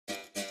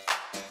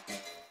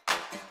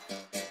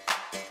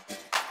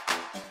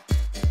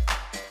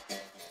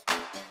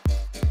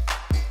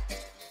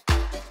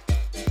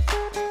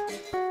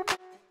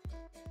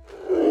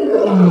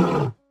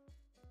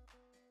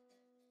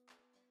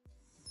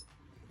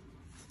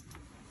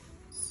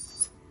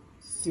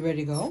You ready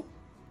to go?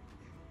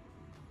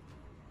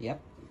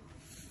 Yep.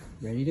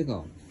 Ready to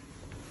go.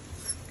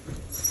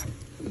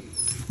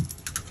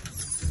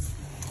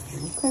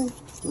 Okay,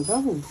 we're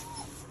going.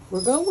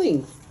 We're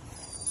going.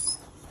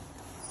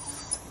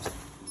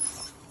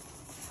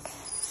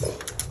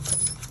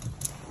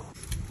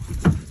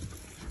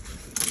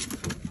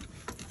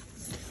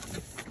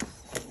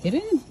 Get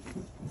in.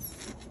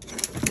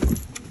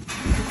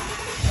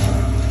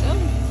 Go.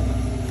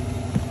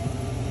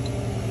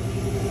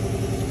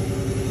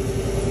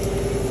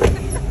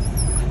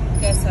 You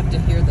guys have to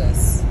hear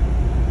this.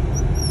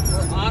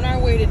 We're on our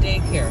way to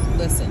daycare.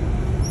 Listen.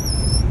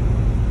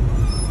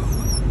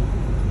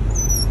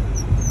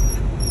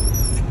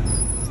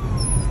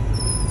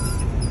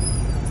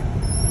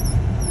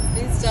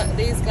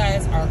 These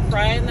guys are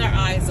crying their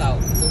eyes out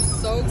because they're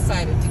so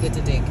excited to get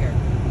to daycare.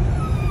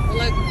 We're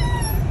like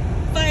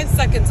 5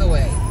 seconds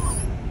away.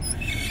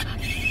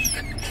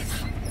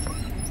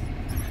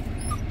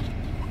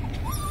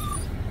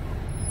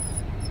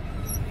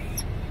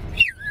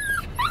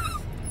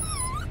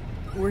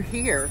 We're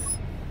here.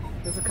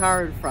 There's a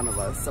car in front of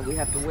us, so we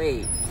have to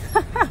wait.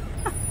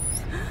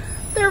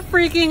 They're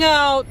freaking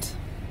out.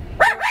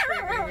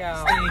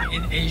 Staying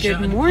in Asia.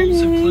 Good morning.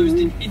 And also closed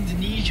in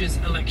Indonesia's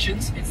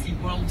elections. It's the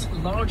world's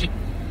largest.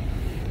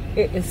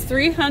 It is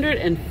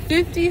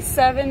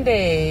 357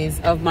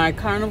 days of my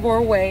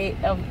carnivore way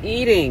of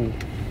eating.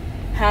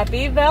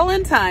 Happy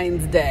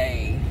Valentine's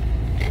Day.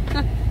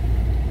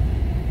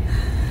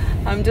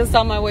 I'm just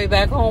on my way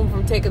back home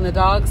from taking the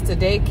dogs to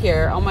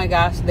daycare. Oh my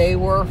gosh, they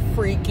were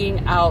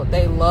freaking out.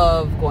 They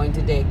love going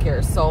to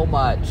daycare so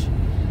much.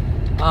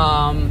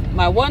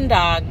 My one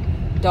dog,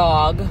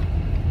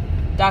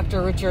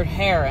 Dr. Richard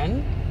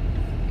Heron,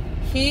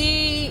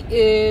 he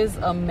is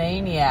a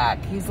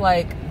maniac. He's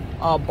like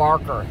a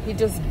barker. He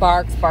just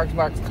barks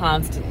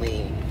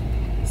constantly.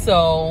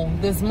 So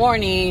this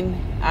morning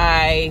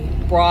I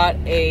brought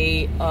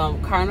a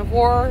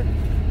carnivore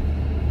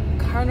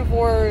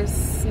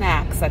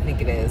snacks, I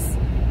think it is.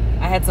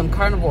 I had some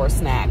carnivore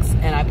snacks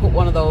and I put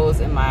one of those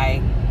in my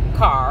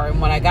car,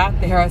 and when I got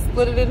there I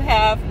split it in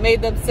half,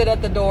 made them sit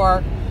at the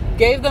door,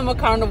 gave them a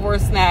carnivore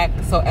snack,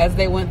 so as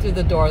they went through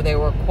the door they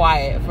were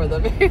quiet for the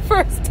very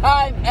first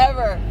time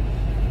ever,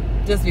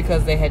 just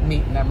because they had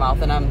meat in their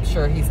mouth. And I'm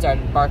sure he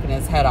started barking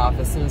his head off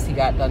as soon as he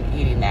got done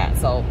eating that.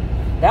 So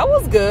that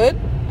was good.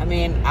 I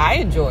mean, I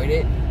enjoyed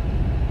it.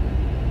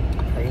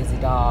 Crazy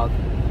dog.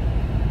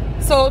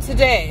 So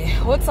today,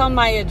 what's on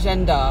my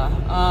agenda?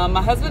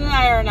 My husband and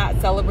I are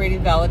not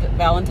celebrating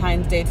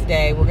Valentine's Day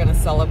today. We're going to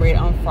celebrate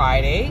on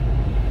Friday.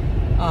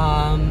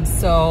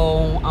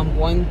 So I'm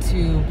going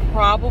to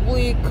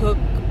probably cook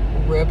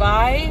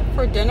ribeye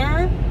for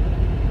dinner.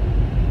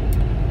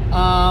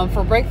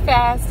 For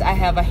breakfast, I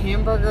have a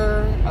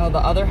hamburger, the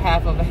other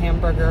half of a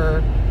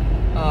hamburger,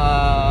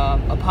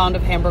 a pound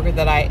of hamburger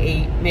that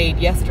I made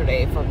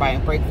yesterday for my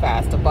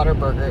breakfast, a butter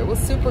burger. It was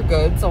super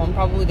good, so I'm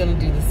probably going to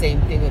do the same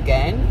thing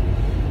again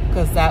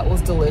because that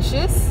was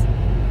delicious.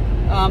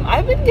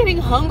 I've been getting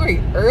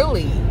hungry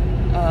early,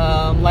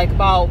 like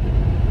about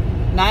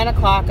 9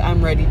 o'clock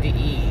I'm ready to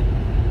eat.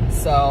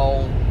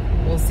 So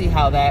we'll see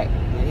how that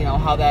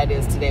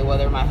is today,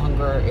 whether my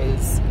hunger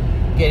is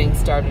getting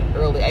started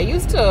early. I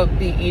used to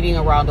be eating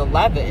around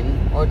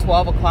 11 or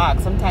 12 o'clock,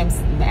 sometimes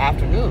in the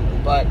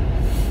afternoon, but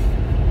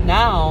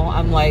now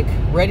I'm like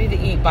ready to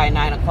eat by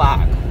 9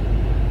 o'clock.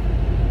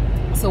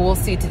 So we'll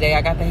see today.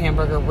 I got the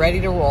hamburger ready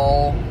to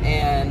roll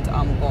and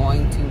I'm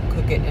going to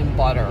cook it in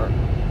butter.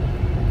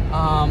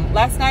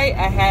 Last night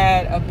I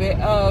had a bit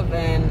of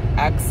an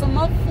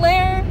eczema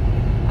flare.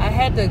 I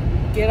had to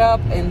get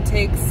up and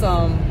take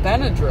some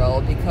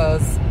Benadryl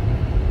because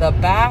the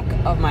back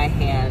of my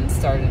hand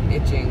started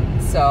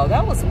itching. So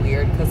that was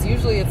weird because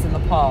usually it's in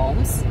the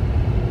palms.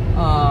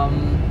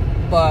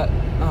 But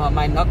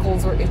my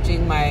knuckles were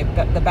itching,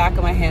 the back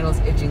of my hand was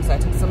itching, so I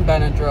took some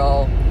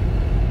Benadryl.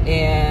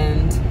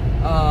 And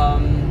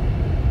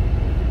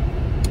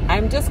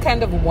I'm just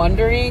kind of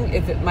wondering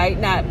if it might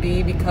not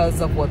be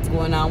because of what's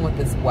going on with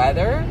this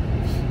weather.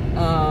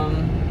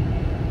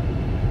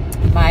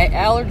 My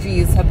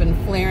allergies have been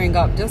flaring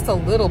up just a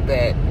little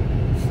bit.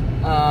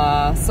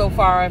 So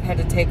far I've had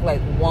to take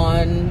like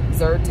one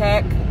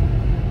Zyrtec.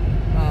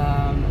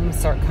 I'm gonna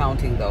start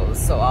counting those,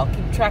 so I'll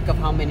keep track of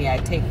how many I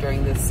take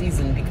during this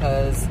season,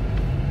 because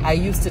I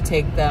used to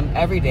take them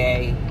every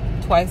day,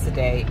 twice a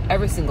day,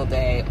 every single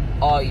day,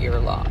 all year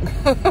long.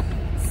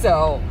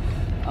 So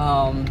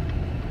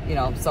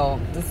so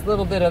this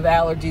little bit of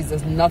allergies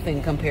is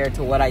nothing compared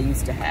to what I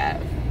used to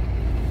have.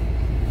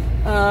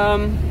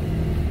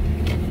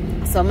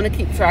 So I'm gonna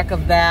keep track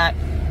of that.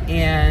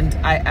 And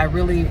I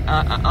really,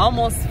 I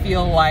almost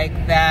feel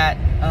like that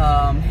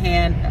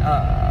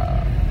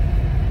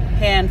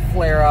hand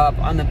flare up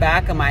on the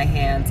back of my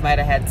hands might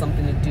have had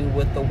something to do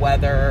with the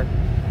weather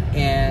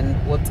and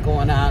what's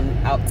going on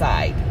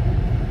outside.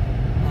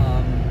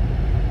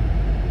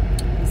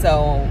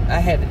 So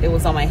it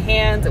was on my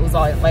hands, it was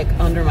all like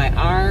under my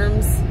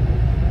arms,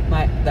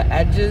 the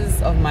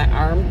edges of my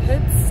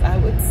armpits, I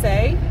would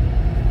say.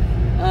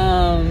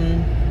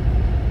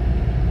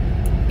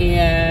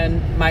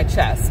 my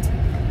chest.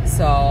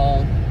 So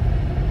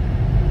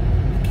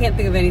I can't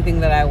think of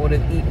anything that I would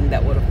have eaten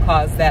that would have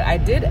caused that. I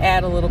did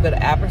add a little bit of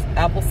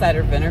apple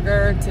cider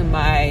vinegar to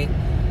my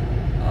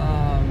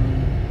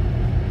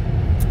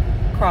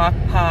crock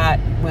pot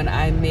when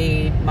I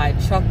made my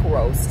chuck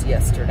roast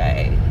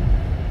yesterday.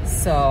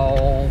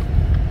 So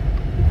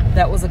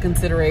that was a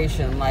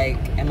consideration, like,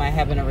 am I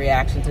having a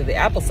reaction to the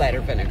apple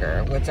cider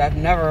vinegar, which I've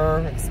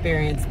never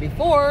experienced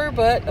before,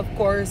 but of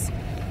course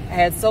I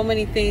had so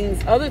many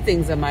things, other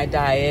things in my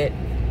diet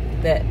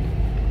that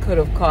could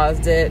have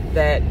caused it,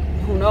 that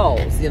who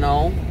knows, you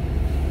know.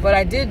 But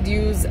I did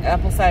use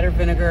apple cider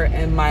vinegar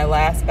in my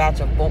last batch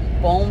of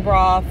bone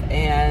broth,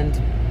 and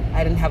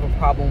I didn't have a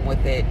problem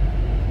with it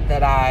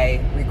that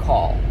I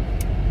recall.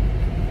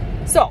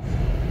 So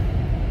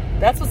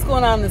that's what's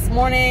going on this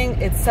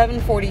morning. It's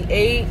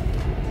 7:48.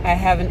 I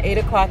have an 8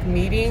 o'clock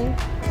meeting.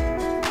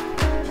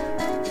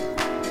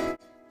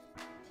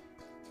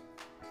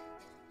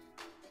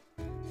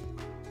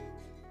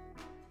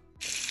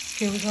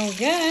 Here we go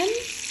again,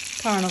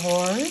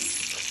 carnivores.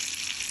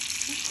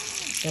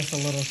 That's a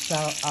little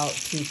shout out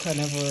to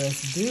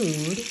Carnivorous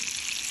Dude.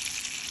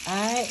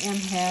 I am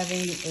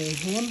having a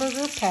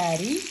hamburger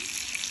patty.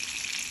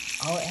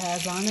 All it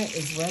has on it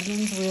is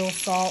Redmonds Real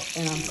Salt,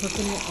 and I'm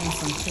cooking it in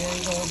some cherry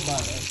gold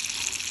butter.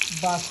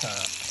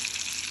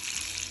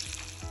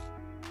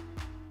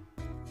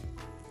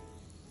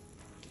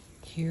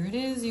 Here it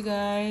is, you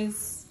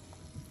guys.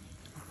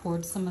 I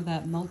poured some of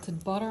that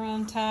melted butter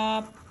on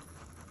top.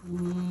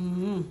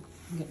 I'm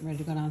getting ready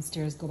to go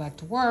downstairs, go back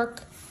to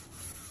work.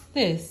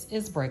 This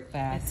is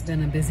breakfast. It's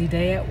been a busy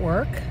day at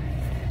work,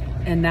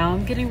 and now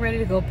I'm getting ready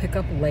to go pick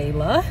up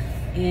Layla,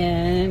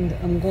 and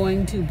I'm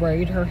going to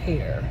braid her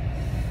hair.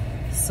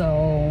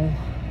 So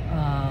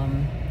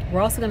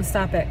we're also going to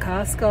stop at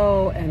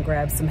Costco and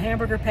grab some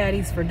hamburger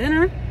patties for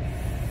dinner.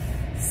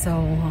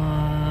 So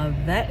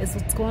that is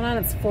what's going on.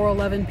 It's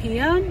 4:11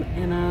 p.m.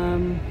 and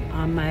I'm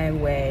on my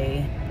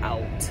way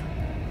out.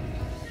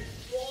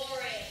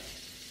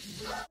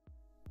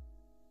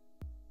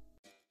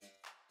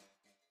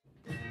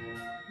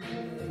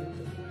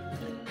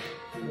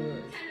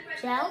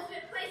 Gel?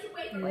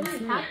 What are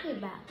you talking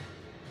about?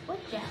 What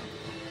gel?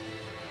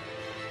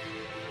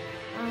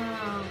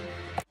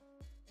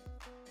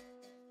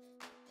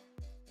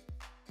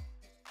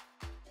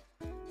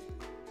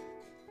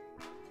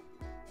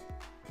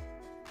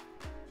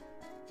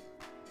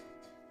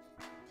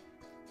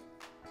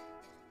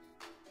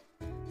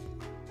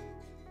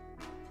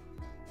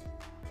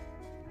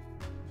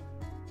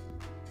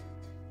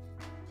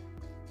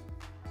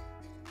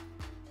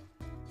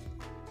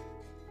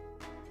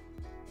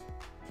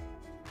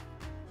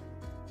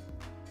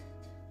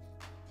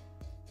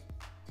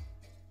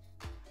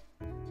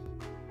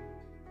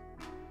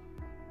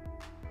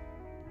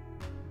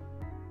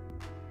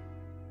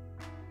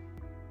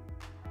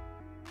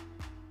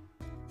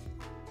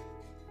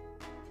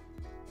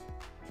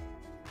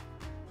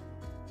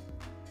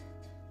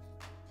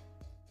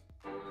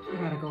 I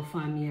gotta go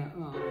find me a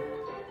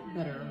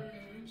better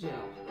gel,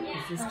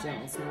 because this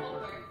gel is not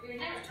working.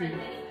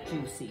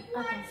 Too juicy.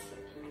 Okay.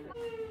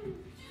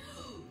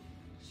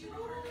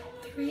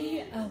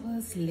 3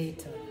 hours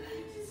later.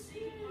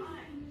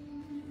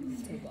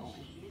 Still going.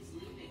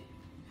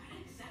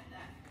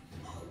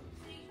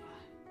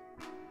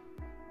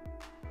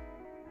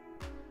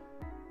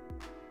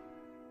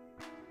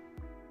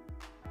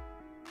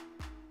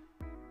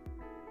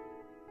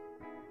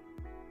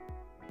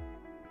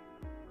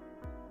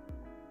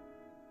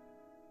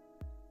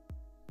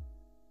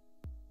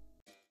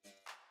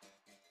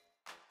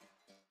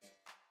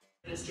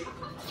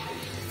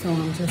 So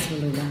I'm just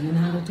really learning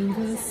how to do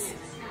this.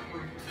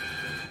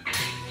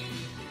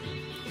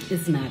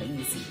 It's not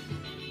easy.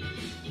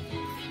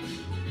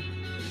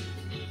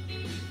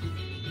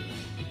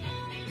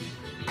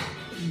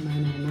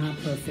 Mine are not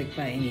perfect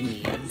by any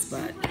means,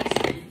 but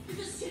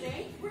Because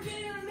today we're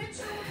getting a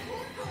mixture of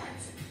report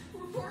cards.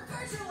 Report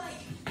cards are like,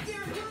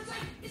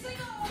 it's like,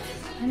 oh,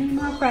 I need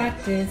more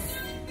practice.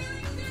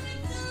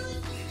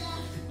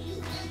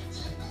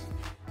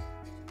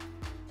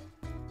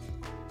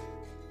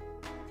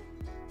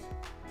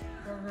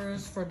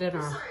 Burgers for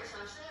dinner. sorry,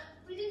 Sasha.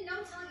 We didn't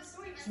know telling the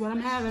story. That's what I'm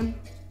having.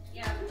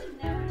 Yeah, we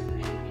would never do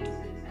anything to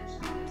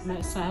intentionally.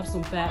 Might have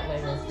some fat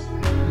later.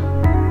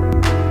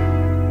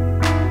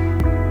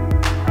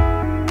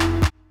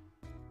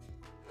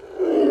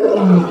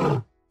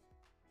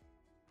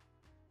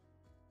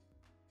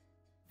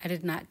 I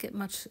did not get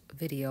much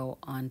video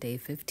on day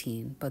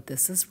 15, but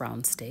this is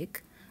round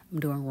steak. I'm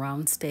doing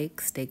round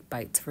steak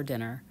bites for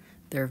dinner.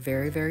 They're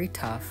very, very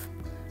tough.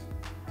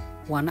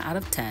 1 out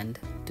of 10,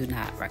 do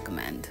not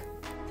recommend.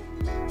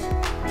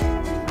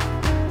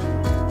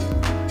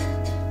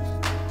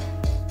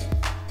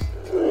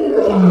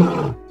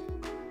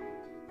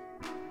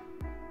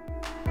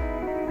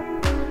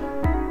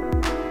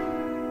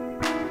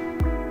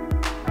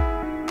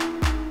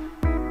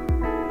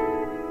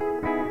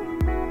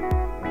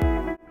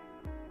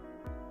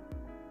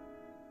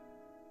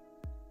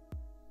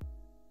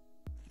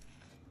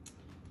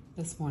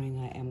 This morning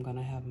I am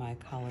gonna have my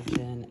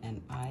collagen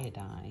and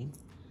iodine.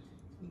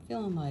 I'm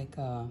feeling like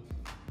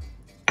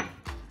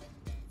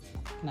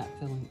not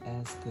feeling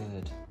as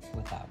good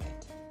without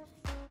it.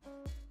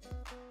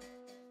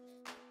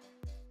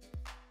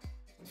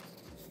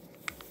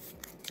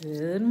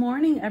 Good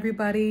morning,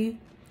 everybody.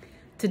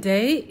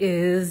 Today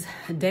is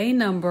day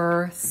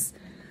number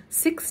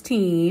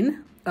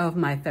 16 of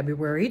my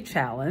February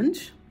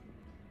challenge,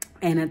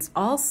 and it's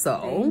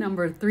also day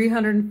number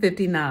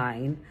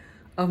 359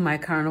 of my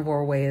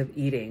carnivore way of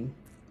eating.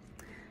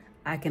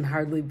 I can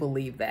hardly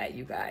believe that,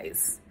 you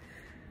guys.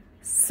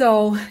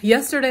 So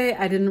yesterday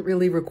I didn't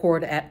really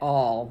record at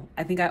all.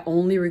 I think I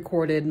only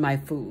recorded my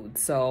food.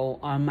 So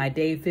on my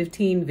day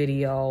 15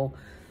 video,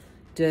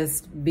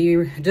 just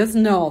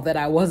know that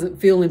I wasn't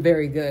feeling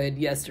very good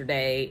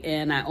yesterday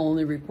and I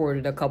only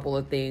recorded a couple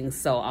of things.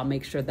 So I'll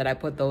make sure that I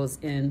put those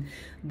in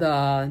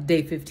the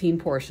day 15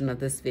 portion of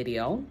this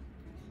video.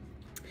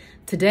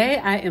 Today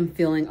I am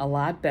feeling a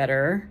lot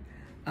better.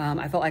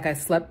 I felt like I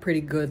slept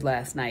pretty good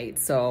last night.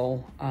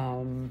 So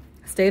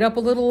stayed up a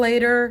little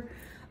later.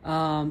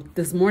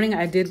 This morning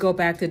I did go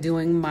back to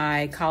doing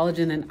my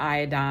collagen and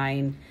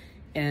iodine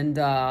and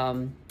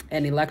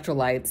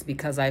electrolytes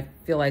because I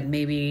feel like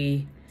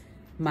maybe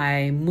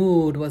my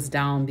mood was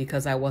down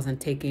because I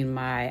wasn't taking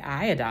my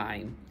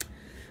iodine.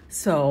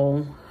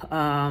 So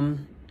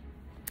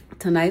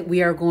tonight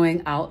we are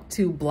going out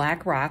to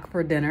Black Rock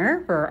for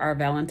dinner for our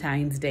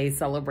Valentine's Day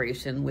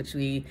celebration, which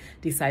we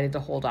decided to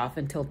hold off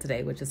until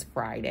today, which is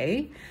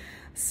Friday.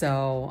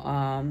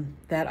 So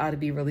that ought to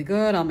be really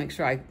good. I'll make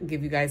sure I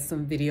give you guys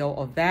some video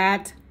of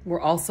that. We're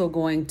also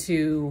going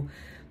to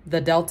the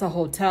Delta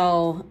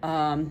Hotel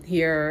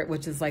here,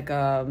 which is like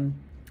a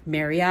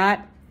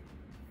Marriott.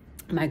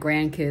 My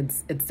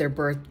grandkids, it's their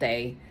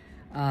birthday.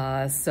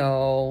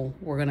 So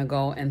we're gonna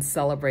go and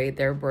celebrate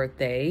their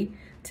birthday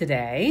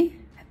today.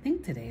 I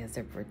think today is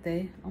their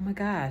birthday. Oh my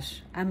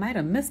gosh, I might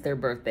have missed their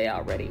birthday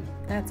already.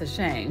 That's a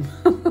shame.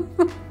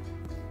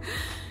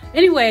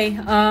 Anyway,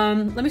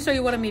 let me show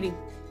you what I'm eating.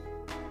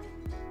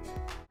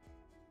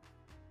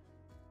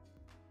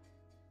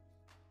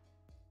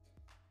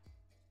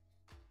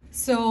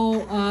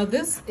 So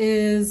this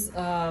is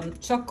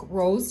chuck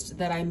roast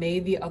that I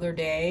made the other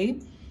day.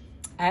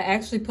 I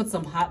actually put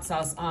some hot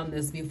sauce on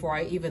this before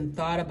I even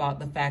thought about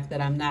the fact that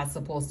I'm not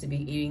supposed to be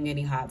eating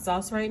any hot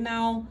sauce right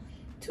now.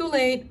 Too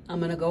late. I'm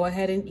gonna go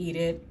ahead and eat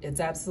it.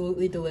 It's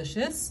absolutely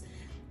delicious.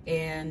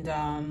 And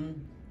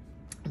I'm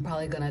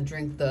probably gonna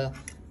drink the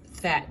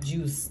fat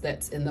juice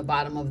that's in the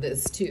bottom of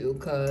this too,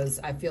 because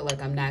I feel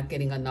like I'm not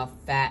getting enough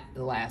fat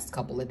the last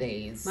couple of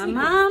days. My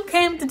mom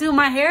came to do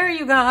my hair,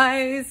 you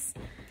guys.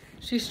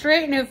 She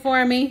straightened it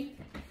for me.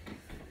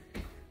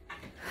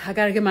 I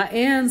gotta get my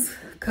ends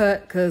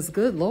cut because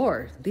good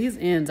Lord, these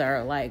ends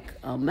are like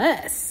a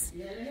mess.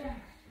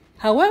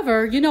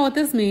 However, you know what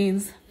this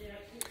means.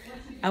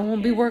 I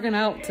won't be working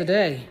out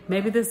today.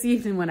 Maybe this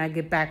evening when I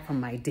get back from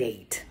my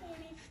date.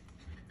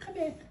 Come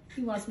here.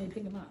 He wants me to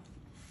pick him up.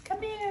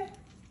 Come here.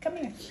 Come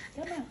here.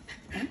 Come on.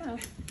 Come on.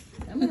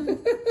 Come on.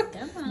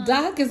 Come on.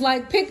 Doc is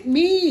like, pick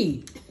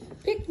me.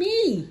 Pick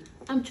me.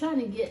 I'm trying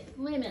to get,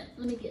 wait a minute.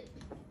 Let me get,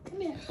 come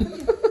here. Come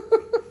here.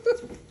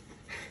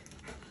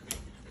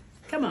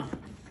 Come on.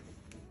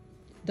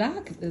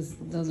 Doc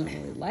doesn't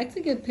really like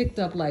to get picked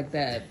up like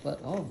that, but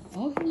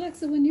oh, he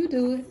likes it when you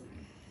do it.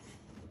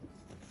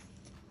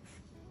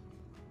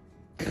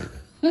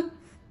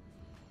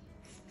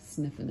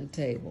 Sniffing the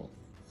table.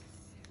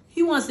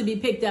 He wants to be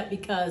picked up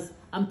because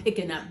I'm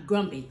picking up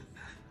Grumpy.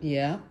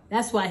 Yeah.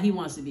 That's why he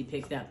wants to be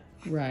picked up.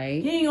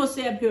 Right. He ain't gonna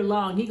stay up here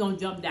long. He gonna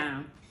jump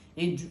down.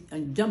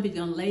 And Jumpy's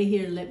gonna lay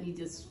here and let me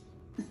just...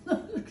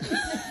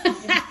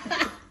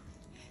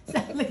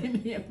 Stop looking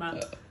at me at my...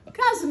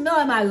 Got some smell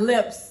in my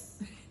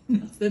lips.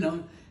 Nothing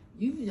on.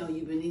 You know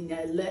you've been eating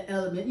that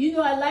LMNT. You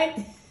know I like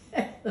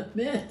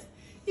LMNT.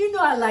 You know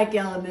I like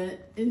LMNT.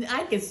 And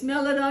I can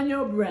smell it on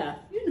your breath.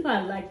 You know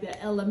I like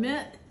that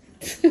LMNT.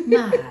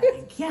 My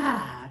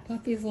God.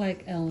 Puppy's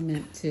like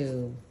LMNT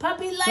too.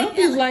 Puppy like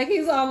Puppy's like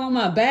he's all on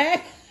my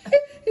back.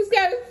 He's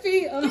got his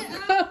feet on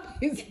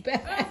Puppy's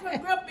back.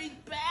 Grumpy's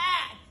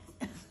back.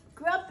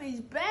 Grumpy's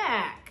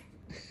back.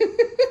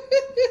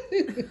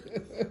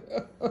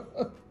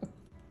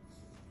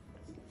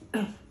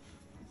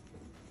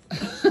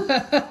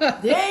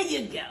 There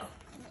you go.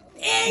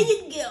 There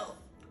you go.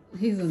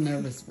 He's a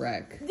nervous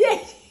wreck.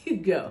 There you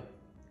go.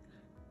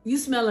 You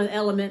smelling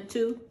LMNT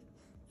too?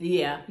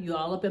 Yeah, you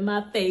all up in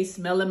my face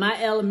smelling my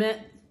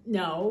LMNT.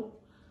 No.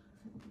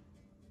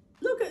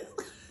 Look at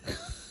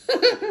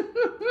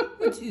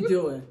what you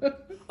doing?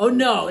 Oh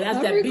no, that's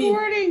I'm that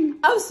recording. beef.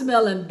 I'm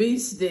smelling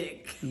beef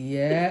stick.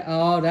 Yeah.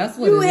 Oh, that's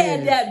what You it had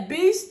is. that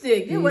beef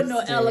stick. There wasn't no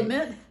stick.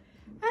 LMNT.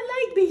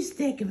 I like beef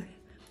stick.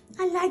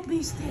 I like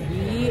beef stick.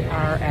 We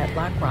are at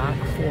Black Rock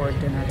for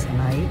dinner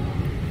tonight.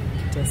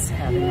 Just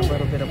having a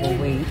little bit of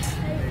a wait.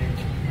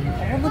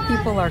 All the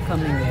people are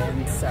coming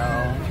in, so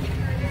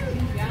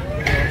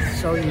we'll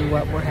show you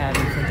what we're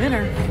having for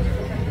dinner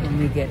when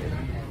we get it.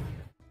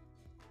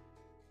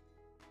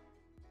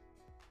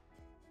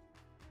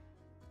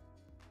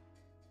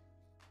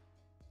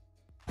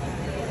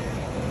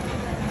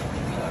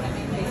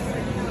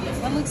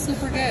 That looks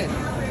super good.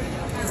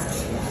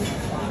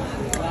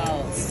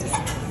 Wow, it's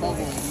just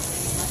bubbling.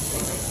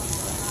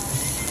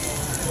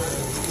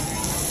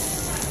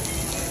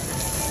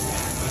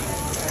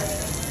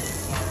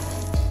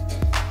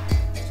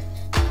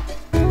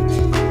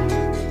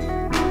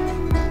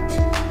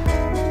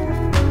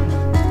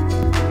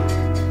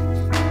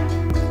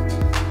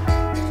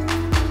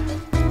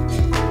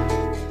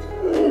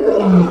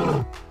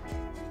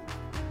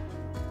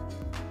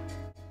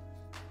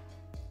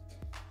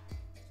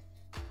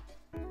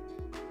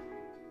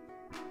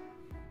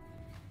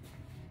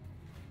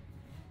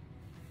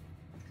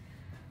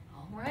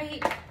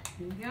 Right,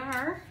 here we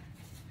are.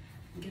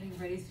 I'm getting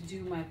ready to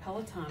do my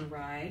Peloton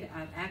ride.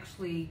 I've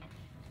actually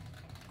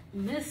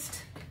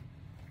missed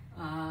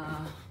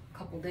a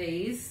couple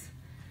days,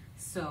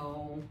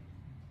 so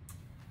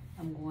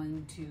I'm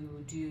going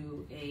to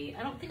do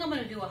I don't think I'm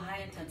going to do a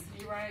high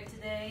intensity ride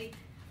today.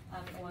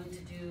 I'm going to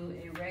do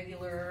a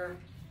regular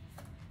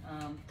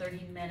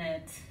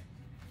 30-minute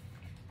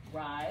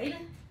ride.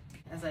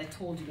 As I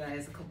told you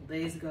guys a couple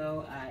days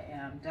ago, I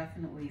am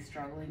definitely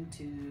struggling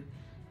to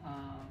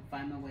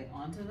find my way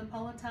onto the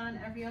Peloton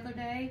every other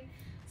day.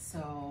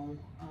 So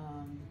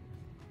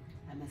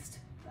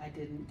I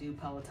didn't do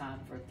Peloton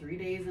for 3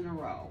 days in a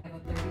row. I have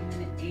a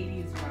 30-minute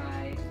 80s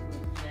ride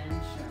with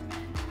Jen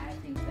Sherman. I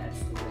think that's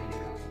the way to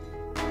go.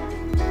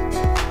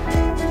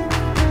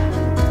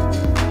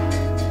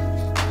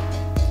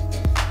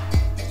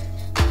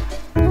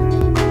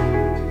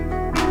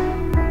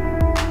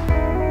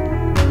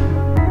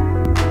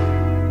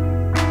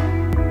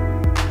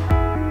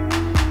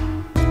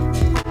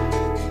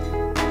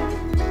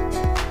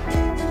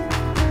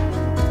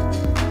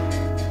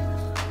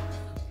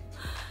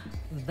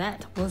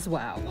 That was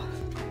wow.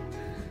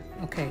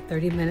 Okay,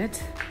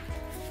 30-minute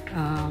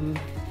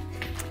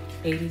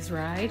 80s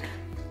ride.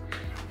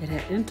 It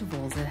had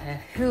intervals, it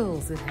had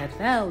hills, it had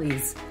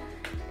valleys,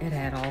 it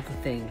had all the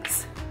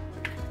things.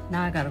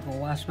 Now I gotta go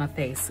wash my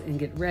face and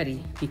get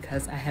ready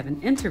because I have an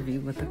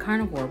interview with the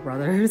Carnivore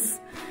Brothers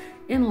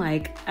in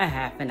like a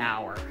half an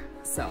hour.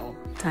 So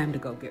time to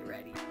go get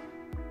ready.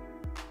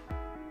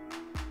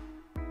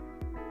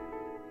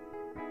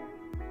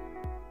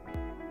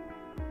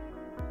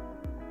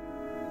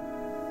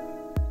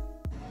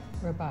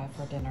 Ribeye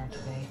for dinner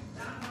today.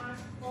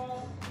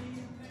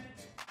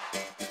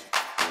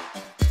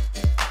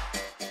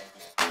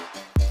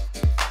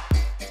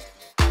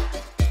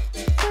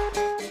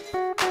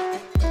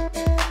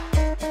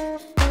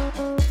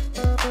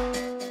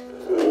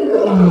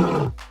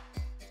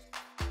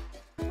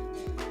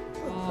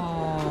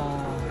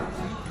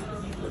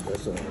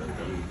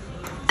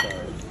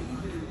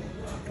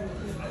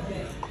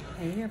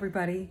 Hey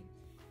everybody.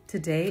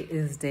 Today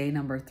is day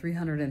number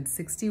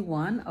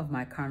 361 of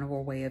my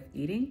carnivore way of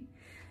eating.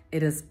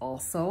 It is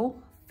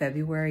also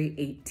February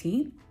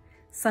 18th,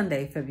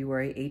 Sunday,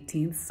 February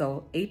 18th.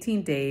 So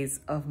 18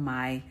 days of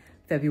my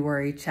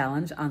February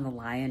challenge on the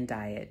Lion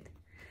diet.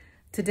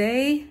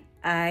 Today,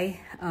 I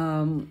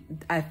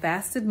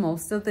fasted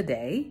most of the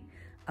day.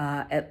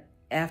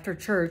 After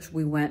church,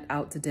 we went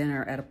out to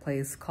dinner at a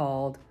place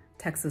called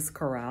Texas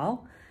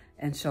Corral.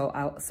 And so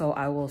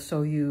I will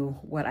show you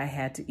what I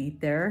had to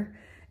eat there.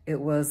 It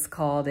was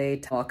called a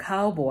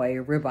cowboy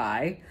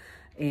ribeye,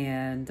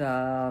 and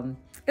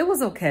it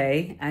was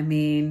okay. I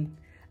mean,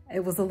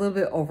 it was a little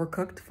bit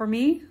overcooked for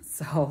me,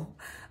 so,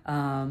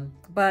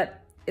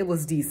 but it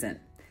was decent.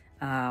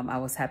 I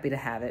was happy to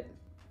have it.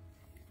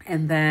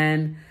 And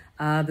then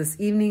this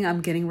evening,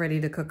 I'm getting ready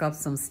to cook up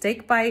some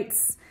steak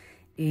bites,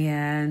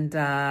 and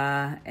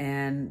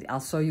I'll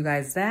show you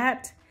guys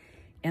that.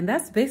 And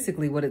that's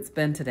basically what it's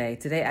been today.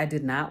 Today, I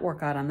did not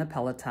work out on the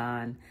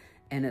Peloton,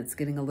 and it's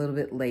getting a little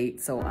bit late,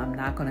 so I'm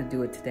not gonna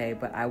do it today,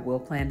 but I will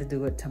plan to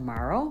do it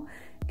tomorrow,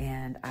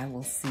 and I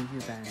will see you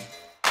then.